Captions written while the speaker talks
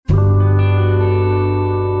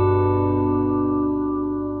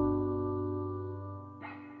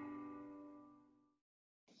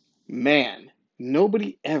Man,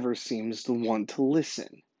 nobody ever seems to want to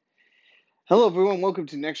listen. Hello, everyone. Welcome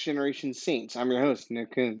to Next Generation Saints. I'm your host,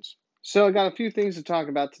 Nick Coons. So, I got a few things to talk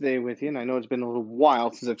about today with you, and I know it's been a little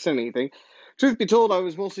while since I've said anything. Truth be told, I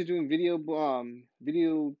was mostly doing video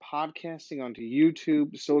podcasting onto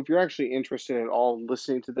YouTube. So, if you're actually interested at all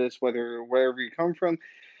listening to this, wherever you come from,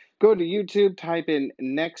 go to YouTube, type in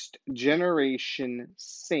Next Generation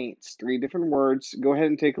Saints, 3 different words. Go ahead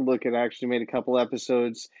and take a look. I actually made a couple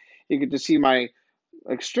episodes. You get to see my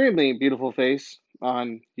extremely beautiful face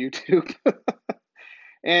on YouTube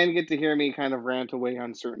and get to hear me kind of rant away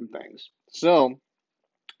on certain things. So,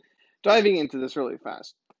 diving into this really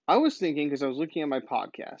fast. I was thinking, because I was looking at my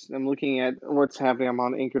podcast, and I'm looking at what's happening. I'm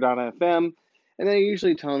on Anchor.fm, and they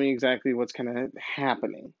usually tell me exactly what's kind of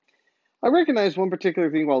happening. I recognized one particular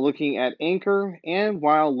thing while looking at Anchor and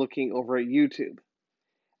while looking over at YouTube.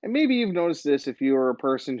 And maybe you've noticed this if you're a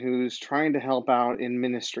person who's trying to help out in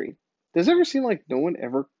ministry. Does it ever seem like no one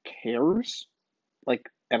ever cares? Like,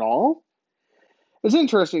 at all? It's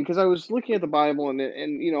interesting because I was looking at the Bible and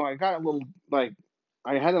I got a little, like,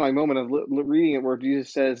 I had my moment of reading it where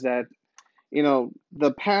Jesus says that,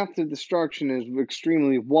 the path to destruction is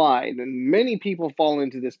extremely wide and many people fall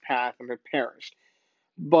into this path and have perished.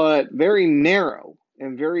 But very narrow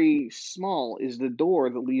and very small is the door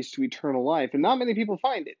that leads to eternal life, and not many people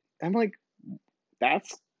find it. I'm like,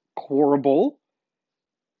 that's horrible.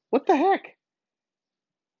 What the heck?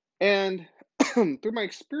 And through my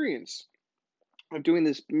experience of doing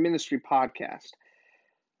this ministry podcast,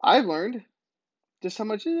 I've learned just how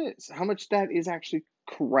much it is, how much that is actually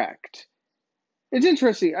correct. It's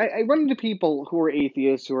interesting. I run into people who are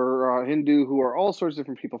atheists, who are Hindu, who are all sorts of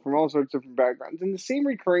different people from all sorts of different backgrounds, and the same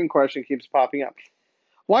recurring question keeps popping up.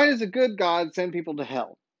 Why does a good God send people to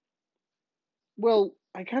hell? Well,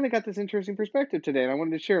 I kind of got this interesting perspective today, and I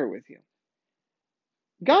wanted to share it with you.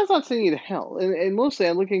 God's not sending you to hell. And mostly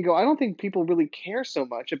I look and go, I don't think people really care so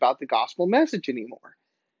much about the gospel message anymore.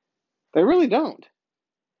 They really don't.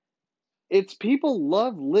 It's people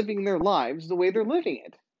love living their lives the way they're living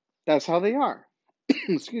it. That's how they are.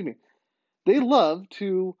 Excuse me. They love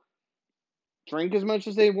to drink as much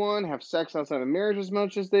as they want, have sex outside of marriage as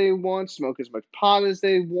much as they want, smoke as much pot as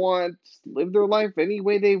they want, live their life any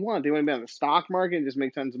way they want. They want to be on the stock market and just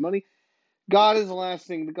make tons of money. God is the last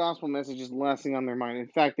thing, the gospel message is the last thing on their mind. In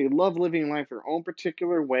fact, they love living life their own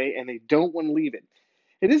particular way and they don't want to leave it.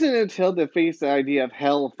 It isn't until they face the idea of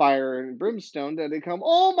hell, fire, and brimstone that they come,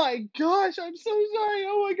 oh my gosh, I'm so sorry.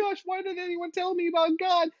 Oh my gosh, why did anyone tell me about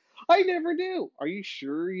God? I never knew. Are you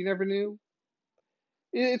sure you never knew?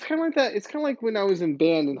 It's kind of like that. It's kind of like when I was in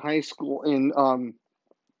band in high school and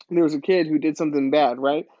there was a kid who did something bad,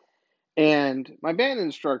 right? And my band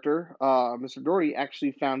instructor, Mr. Doherty,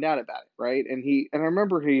 actually found out about it, right? And I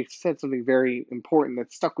remember he said something very important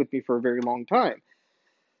that stuck with me for a very long time.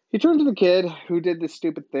 He turned to the kid who did this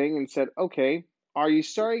stupid thing and said, okay, are you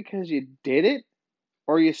sorry because you did it?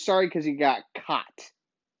 Or are you sorry because you got caught?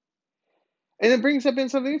 And it brings up in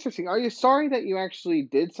something interesting. Are you sorry that you actually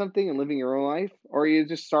did something and living your own life? Or are you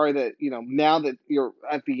just sorry that, now that you're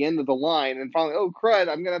at the end of the line and finally, oh, crud,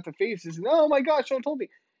 I'm going to have to face this. And, oh, my gosh, someone told me.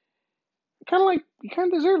 Kind of like, you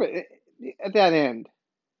kind of deserve it at that end.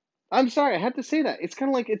 I'm sorry, I had to say that. It's kind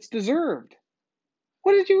of like it's deserved.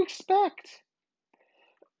 What did you expect?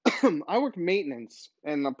 I work maintenance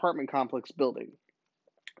in an apartment complex building.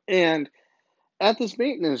 And at this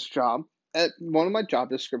maintenance job, one of my job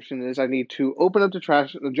descriptions is I need to open up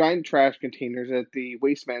the giant trash containers that the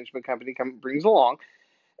waste management company brings along,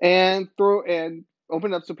 and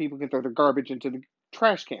open up so people can throw their garbage into the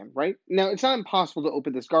trash can. Right now, it's not impossible to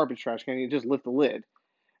open this garbage trash can. You just lift the lid,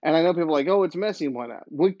 and I know people are like, oh, it's messy and whatnot.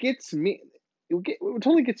 What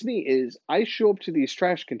totally gets me is I show up to these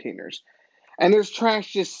trash containers, and there's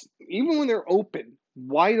trash just even when they're open,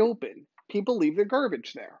 wide open. People leave their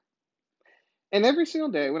garbage there. And every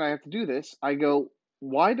single day when I have to do this, I go,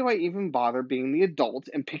 why do I even bother being the adult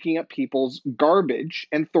and picking up people's garbage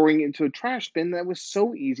and throwing it into a trash bin that was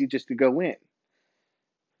so easy just to go in?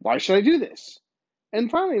 Why should I do this? And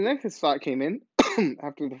finally, the next thought came in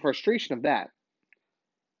after the frustration of that.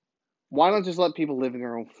 Why not just let people live in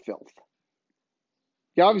their own filth?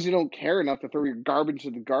 You obviously don't care enough to throw your garbage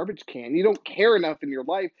to the garbage can. You don't care enough in your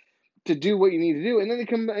life to do what you need to do. And then they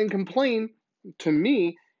come and complain to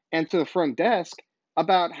me and to the front desk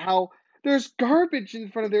about how there's garbage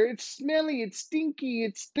in front of there. It's smelly, it's stinky,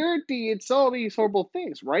 it's dirty, it's all these horrible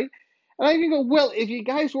things, right? And I can go, well, if you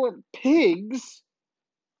guys weren't pigs,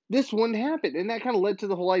 this wouldn't happen. And that kind of led to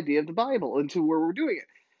the whole idea of the Bible and to where we're doing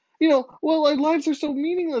it. Well, our lives are so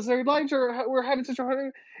meaningless. Our lives are, we're having such a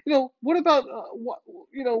hard, what about,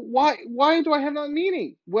 why do I have that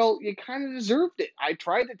meaning? Well, you kind of deserved it. I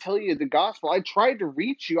tried to tell you the gospel. I tried to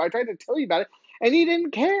reach you. I tried to tell you about it, and you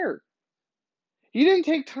didn't care. You didn't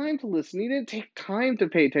take time to listen. You didn't take time to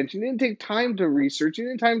pay attention. You didn't take time to research. You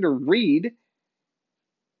didn't take time to read.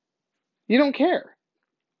 You don't care.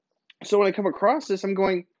 So when I come across this, I'm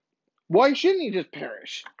going, why shouldn't you just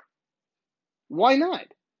perish? Why not?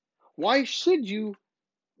 Why should you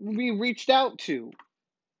be reached out to?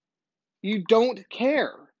 You don't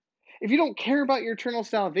care. If you don't care about your eternal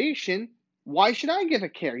salvation, why should I give a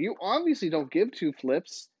care? You obviously don't give two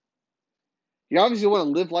flips. You obviously want to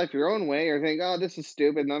live life your own way or think, oh, this is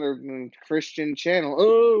stupid, another Christian channel.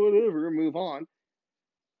 Oh, whatever, move on.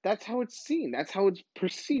 That's how it's seen. That's how it's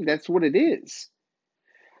perceived. That's what it is.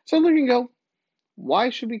 So look and go, why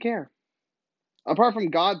should we care? Apart from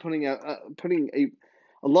God putting a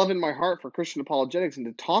love in my heart for Christian apologetics and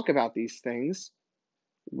to talk about these things,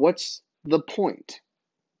 what's the point?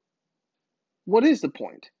 What is the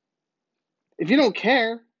point? If you don't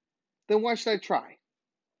care, then why should I try?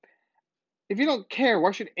 If you don't care,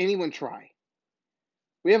 why should anyone try?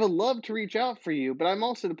 We have a love to reach out for you, but I'm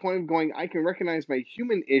also at the point of going, I can recognize my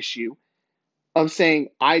human issue of saying,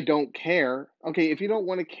 I don't care. Okay, if you don't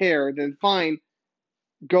want to care, then fine,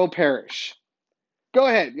 go perish. Go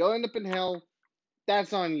ahead, you'll end up in hell.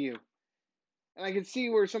 That's on you. And I can see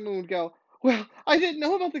where someone would go, well, I didn't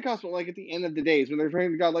know about the gospel. Like at the end of the days when they're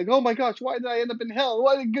praying to God, like, oh my gosh, why did I end up in hell?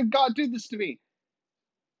 Why did God do this to me?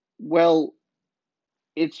 Well,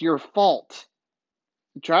 it's your fault.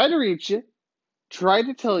 Try to reach you, tried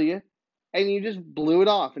to tell you, and you just blew it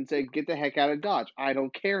off and said, get the heck out of Dodge. I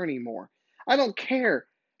don't care anymore. I don't care.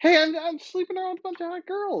 Hey, I'm sleeping around with a bunch of hot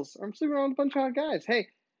girls. I'm sleeping around with a bunch of hot guys. Hey,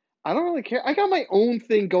 I don't really care. I got my own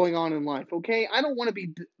thing going on in life, okay? I don't want to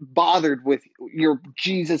be bothered with your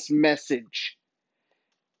Jesus message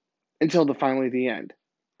until finally the end.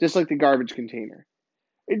 Just like the garbage container.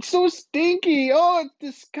 It's so stinky. Oh, it's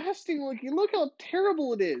disgusting looking. Look how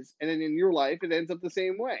terrible it is. And then in your life, it ends up the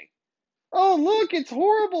same way. Oh, look, it's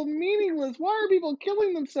horrible, meaningless. Why are people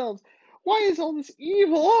killing themselves? Why is all this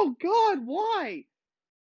evil? Oh, God, why?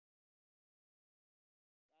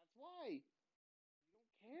 That's why. You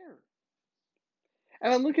don't care.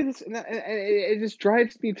 And I look at this, and it just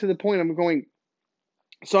drives me to the point I'm going,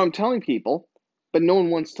 so I'm telling people, but no one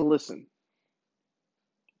wants to listen.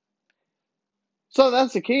 So if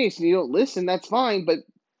that's the case, and you don't listen, that's fine, but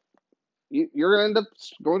you're going to end up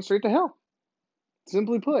going straight to hell.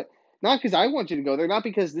 Simply put. Not because I want you to go there, not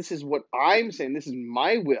because this is what I'm saying, this is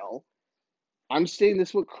my will. I'm saying this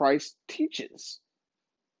is what Christ teaches.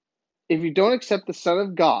 If you don't accept the Son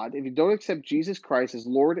of God, if you don't accept Jesus Christ as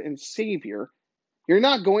Lord and Savior, you're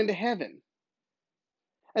not going to heaven.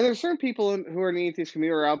 And there's certain people who are in the atheist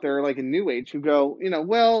community or out there like in New Age who go,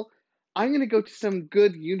 well, I'm going to go to some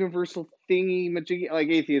good universal thingy, like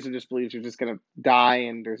atheism just believes you're just going to die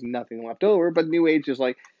and there's nothing left over. But New Age is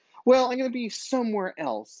like, well, I'm going to be somewhere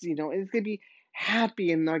else, and it's going to be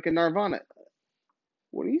happy in like a nirvana.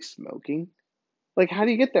 What are you smoking? Like, how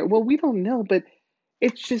do you get there? Well, we don't know, but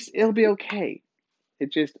it'll be okay.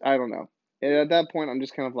 I don't know. And at that point, I'm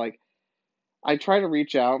just kind of like, I try to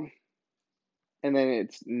reach out, and then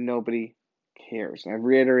it's nobody cares. And I've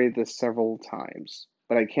reiterated this several times,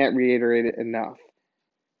 but I can't reiterate it enough.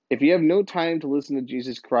 If you have no time to listen to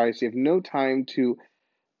Jesus Christ, you have no time to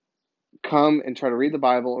come and try to read the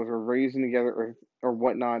Bible or reason together or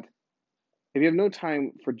whatnot. If you have no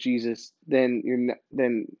time for Jesus, then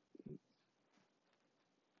then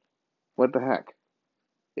what the heck?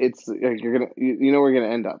 It's you're gonna where you're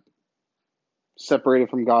gonna end up, separated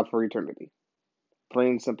from God for eternity. Plain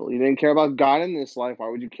and simple. You didn't care about God in this life. Why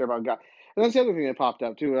would you care about God? And that's the other thing that popped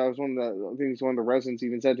up too. That was one of the things one of the residents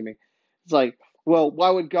even said to me. It's like, well, why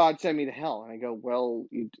would God send me to hell? And I go, well,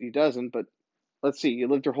 he doesn't. But let's see. You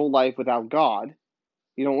lived your whole life without God.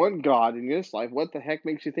 You don't want God in this life. What the heck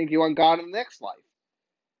makes you think you want God in the next life?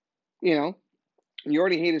 You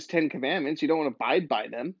already hate His 10 Commandments. You don't want to abide by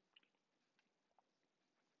them.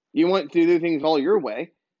 You want to do things all your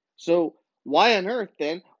way. So why on earth,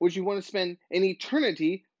 then, would you want to spend an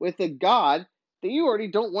eternity with a God that you already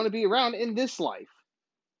don't want to be around in this life?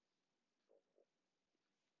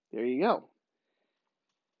 There you go.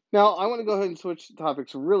 Now, I want to go ahead and switch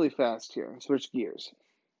topics really fast here, switch gears.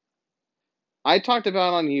 I talked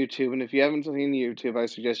about on YouTube, and if you haven't seen YouTube, I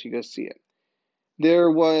suggest you go see it.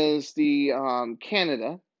 There was the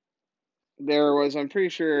Canada. I'm pretty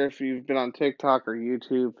sure if you've been on TikTok or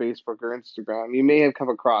YouTube, Facebook, or Instagram, you may have come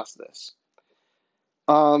across this.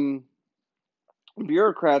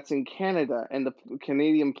 bureaucrats in Canada and the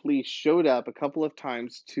Canadian police showed up a couple of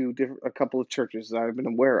times to a couple of churches that I've been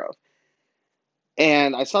aware of.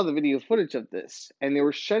 And I saw the video footage of this, and they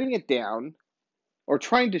were shutting it down or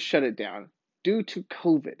trying to shut it down due to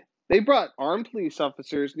COVID. They brought armed police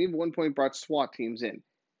officers and even at one point brought SWAT teams in.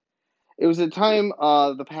 It was the time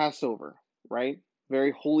of the Passover, right?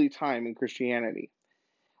 Very holy time in Christianity,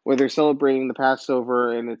 where they're celebrating the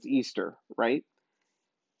Passover and it's Easter, right?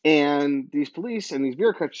 And these police and these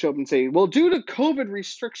bureaucrats show up and say, well, due to COVID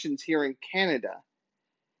restrictions here in Canada,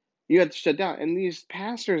 you had to shut down. And these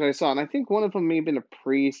pastors I saw, and I think one of them may have been a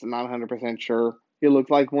priest, I'm not 100% sure. He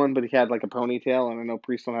looked like one, but he had like a ponytail, and I know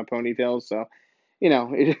priests don't have ponytails, so,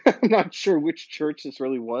 I'm not sure which church this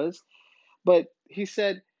really was. But he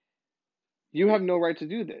said, you have no right to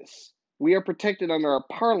do this. We are protected under our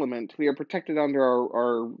parliament. We are protected under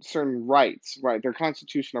our certain rights, right? Their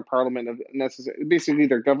constitution, our parliament, of necessary. Basically,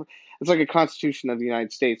 their government. It's like a constitution of the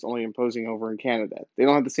United States, only imposing over in Canada. They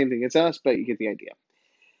don't have the same thing as us, but you get the idea.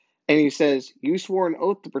 And he says, you swore an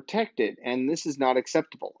oath to protect it, and this is not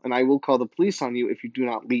acceptable. And I will call the police on you if you do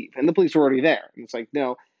not leave. And the police are already there. And it's like,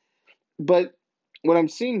 no. But what I'm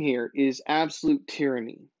seeing here is absolute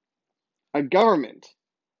tyranny. A government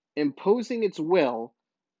imposing its will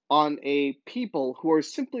on a people who are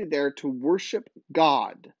simply there to worship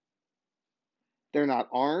God. They're not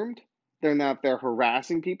armed. They're not there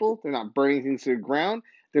harassing people. They're not burning things to the ground.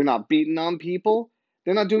 They're not beating on people.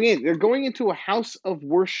 They're not doing anything. They're going into a house of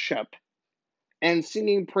worship and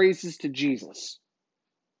singing praises to Jesus.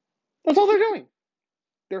 That's all they're doing.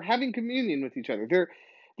 They're having communion with each other.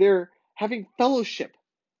 They're having fellowship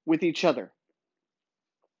with each other.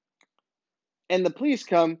 And the police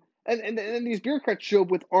come, and these bureaucrats show up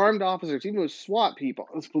with armed officers, even with SWAT people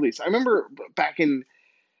as police. I remember back in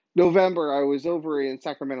November, I was over in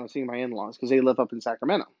Sacramento seeing my in-laws because they live up in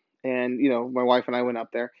Sacramento. And, my wife and I went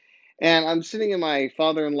up there. And I'm sitting in my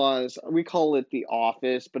father-in-law's, we call it the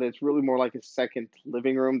office, but it's really more like a second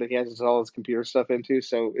living room that he has all his computer stuff into.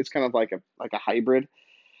 So it's kind of like a hybrid.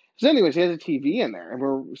 So anyways, he has a TV in there, and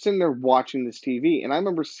we're sitting there watching this TV. And I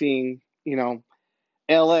remember seeing,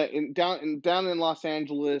 LA down in Los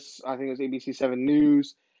Angeles, I think it was ABC7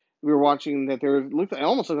 News. We were watching that it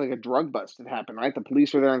almost looked like a drug bust had happened, right? The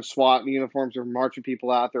police were there in SWAT uniforms, they're marching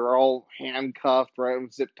people out. They're all handcuffed, right,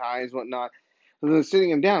 with zip ties, whatnot. And then sitting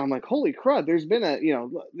them down, I'm like, holy crud! There's been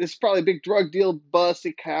this is probably a big drug deal bust.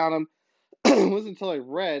 They caught him. It wasn't until I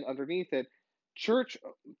read underneath it, church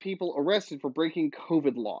people arrested for breaking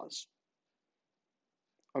COVID laws.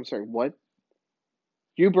 I'm sorry, what?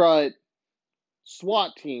 You brought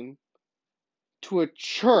SWAT team to a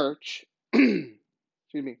church, excuse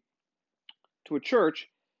me, to a church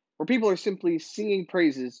where people are simply singing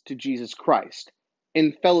praises to Jesus Christ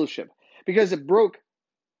in fellowship because it broke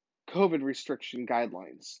COVID restriction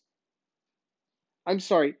guidelines. I'm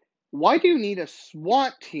sorry, why do you need a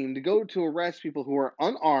SWAT team to go to arrest people who are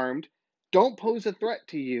unarmed, don't pose a threat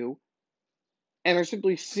to you, and are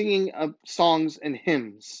simply singing songs and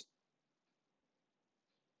hymns?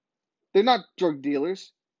 They're not drug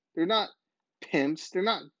dealers. They're not pimps. They're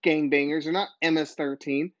not gangbangers. They're not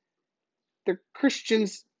MS-13. They're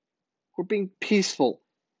Christians who are being peaceful.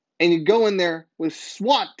 And you go in there with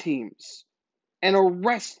SWAT teams and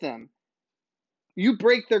arrest them. You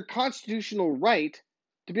break their constitutional right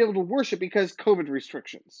to be able to worship because COVID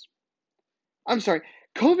restrictions. I'm sorry,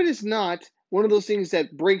 COVID is not one of those things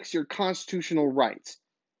that breaks your constitutional rights.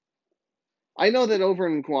 I know that over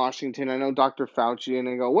in Washington, I know Dr. Fauci, and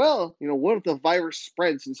they go, well, what if the virus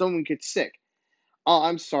spreads and someone gets sick? Oh,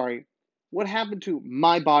 I'm sorry. What happened to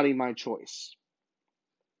my body, my choice?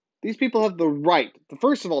 These people have the right,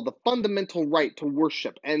 first of all, the fundamental right to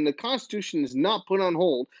worship, and the Constitution is not put on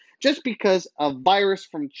hold just because a virus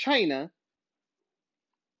from China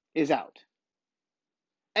is out.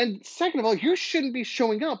 And second of all, you shouldn't be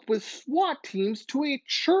showing up with SWAT teams to a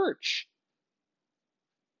church.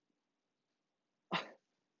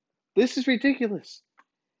 This is ridiculous.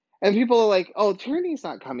 And people are like, oh, tyranny's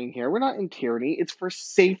not coming here. We're not in tyranny. It's for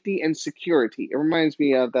safety and security. It reminds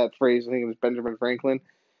me of that phrase, I think it was Benjamin Franklin,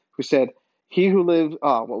 who said, he who lives,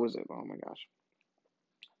 what was it? Oh my gosh.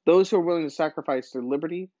 Those who are willing to sacrifice their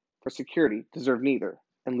liberty for security deserve neither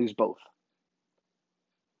and lose both.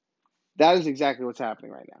 That is exactly what's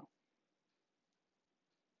happening right now.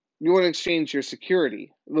 You want to exchange your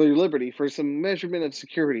security, your liberty, for some measurement of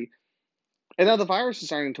security. And now the virus is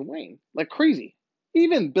starting to wane like crazy.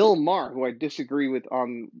 Even Bill Maher, who I disagree with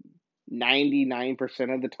on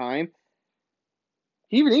 99% of the time,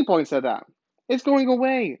 even he points that out. It's going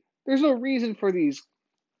away. There's no reason for these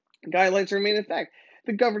guidelines to remain in effect.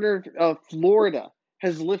 The governor of Florida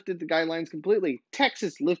has lifted the guidelines completely.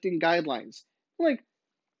 Texas lifting guidelines. Like,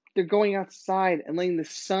 they're going outside and letting the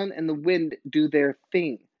sun and the wind do their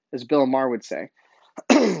thing, as Bill Maher would say.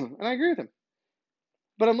 And I agree with him.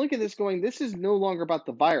 But I'm looking at this going, this is no longer about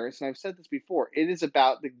the virus, and I've said this before. It is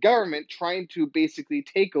about the government trying to basically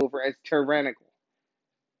take over as tyrannical.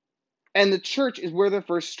 And the church is where they're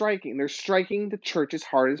first striking. They're striking the church as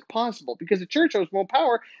hard as possible because the church has more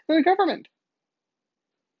power than the government.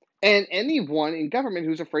 And anyone in government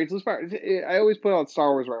who's afraid to lose power. I always put out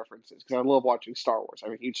Star Wars references because I love watching Star Wars.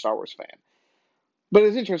 I'm a huge Star Wars fan. But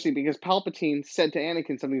it's interesting because Palpatine said to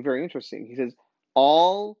Anakin something very interesting. He says,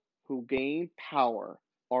 all who gain power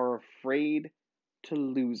are afraid to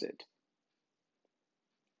lose it.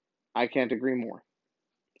 I can't agree more.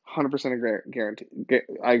 100% guarantee.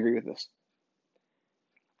 I agree with this.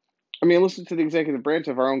 I mean, listen to the executive branch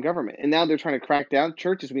of our own government. And now they're trying to crack down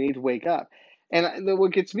churches. We need to wake up. And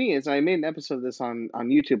what gets me is I made an episode of this on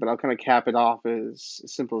YouTube, but I'll kind of cap it off as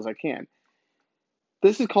simple as I can.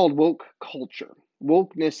 This is called woke culture,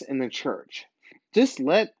 wokeness in the church. Just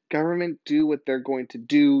let government do what they're going to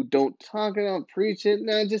do. Don't talk about preach it.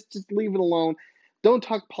 No, just leave it alone. Don't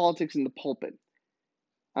talk politics in the pulpit.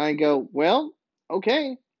 I go, well,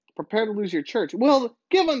 okay, prepare to lose your church. Well,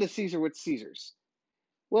 give unto Caesar what's Caesar's.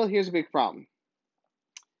 Well, here's a big problem.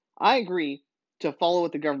 I agree to follow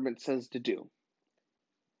what the government says to do.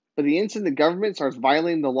 But the instant the government starts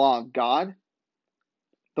violating the law of God,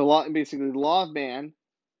 the law of man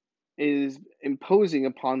is imposing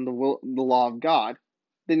upon the law of God,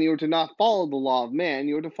 then you are to not follow the law of man,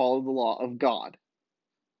 you are to follow the law of God.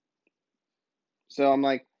 So I'm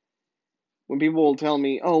like, when people will tell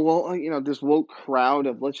me, oh, well, this woke crowd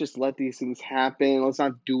of let's just let these things happen, let's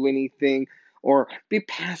not do anything, or be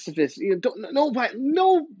pacifist,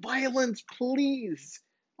 no violence, please.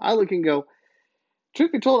 I look and go,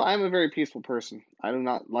 truth be told, I'm a very peaceful person. I do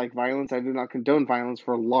not like violence. I do not condone violence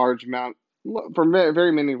for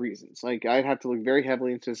very many reasons. Like, I'd have to look very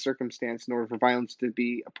heavily into the circumstance in order for violence to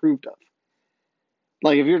be approved of.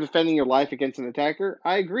 Like, if you're defending your life against an attacker,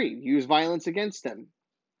 I agree. Use violence against them.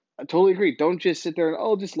 I totally agree. Don't just sit there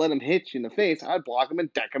and, just let them hit you in the face. I'd block them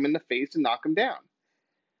and deck them in the face and knock them down.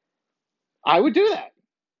 I would do that.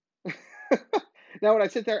 Now, would I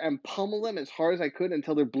sit there and pummel them as hard as I could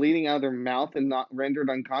until they're bleeding out of their mouth and not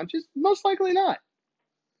rendered unconscious? Most likely not.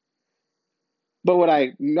 But would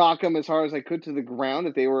I knock them as hard as I could to the ground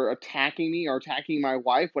if they were attacking me or attacking my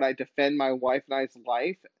wife? Would I defend my wife and I's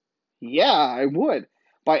life? Yeah, I would.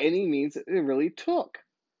 By any means it really took.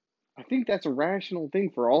 I think that's a rational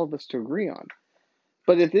thing for all of us to agree on.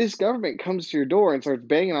 But if this government comes to your door and starts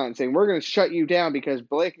banging on it and saying, we're going to shut you down because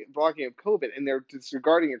blocking of COVID, and they're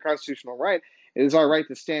disregarding your constitutional right, it is our right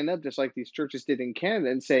to stand up, just like these churches did in Canada,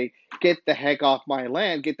 and say, get the heck off my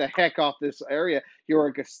land, get the heck off this area. You're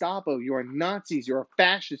a Gestapo, you are Nazis, you're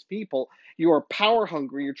fascist people, you are power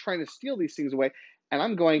hungry, you're trying to steal these things away. And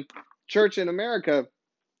I'm going, church in America,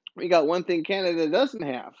 we got one thing Canada doesn't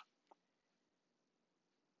have,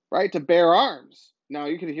 right? To bear arms. Now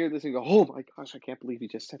you can hear this and go, oh my gosh, I can't believe he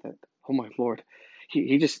just said that. Oh my Lord.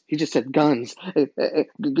 He just said guns.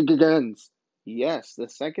 Guns. Yes, the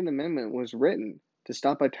Second Amendment was written to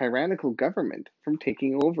stop a tyrannical government from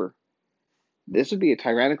taking over. This would be a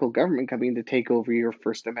tyrannical government coming to take over your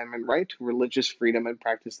First Amendment right to religious freedom and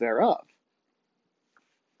practice thereof.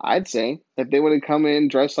 I'd say if they would have come in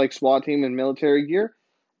dressed like SWAT team in military gear,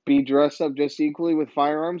 be dressed up just equally with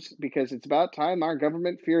firearms, because it's about time our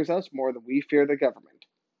government fears us more than we fear the government.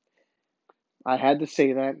 I had to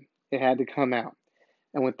say that. It had to come out.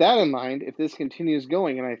 And with that in mind, if this continues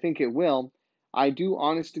going, and I think it will, I do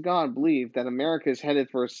honest to God believe that America is headed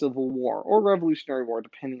for a civil war or revolutionary war,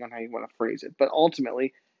 depending on how you want to phrase it, but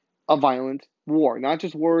ultimately a violent war. Not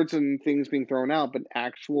just words and things being thrown out, but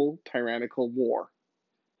actual tyrannical war.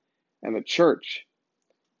 And the church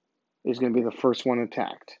is going to be the first one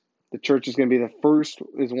attacked. The church is going to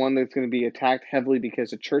be is one that's going to be attacked heavily because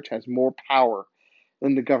the church has more power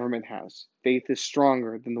than the government has. Faith is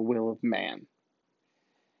stronger than the will of man.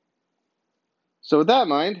 So with that in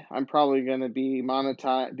mind, I'm probably going to be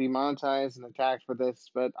demonetized and attacked for this,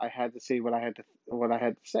 but I had to say what I had to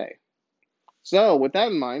say. So with that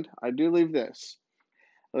in mind, I do leave this.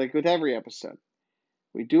 Like with every episode,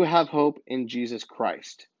 we do have hope in Jesus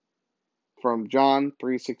Christ. From John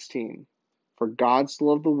 3:16. For God so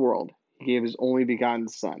loved the world, he gave his only begotten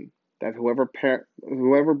Son, that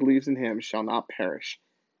whoever believes in him shall not perish,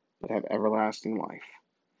 but have everlasting life.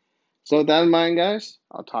 So with that in mind, guys,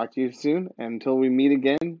 I'll talk to you soon. And until we meet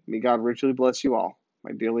again, may God richly bless you all,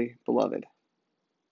 my dearly beloved.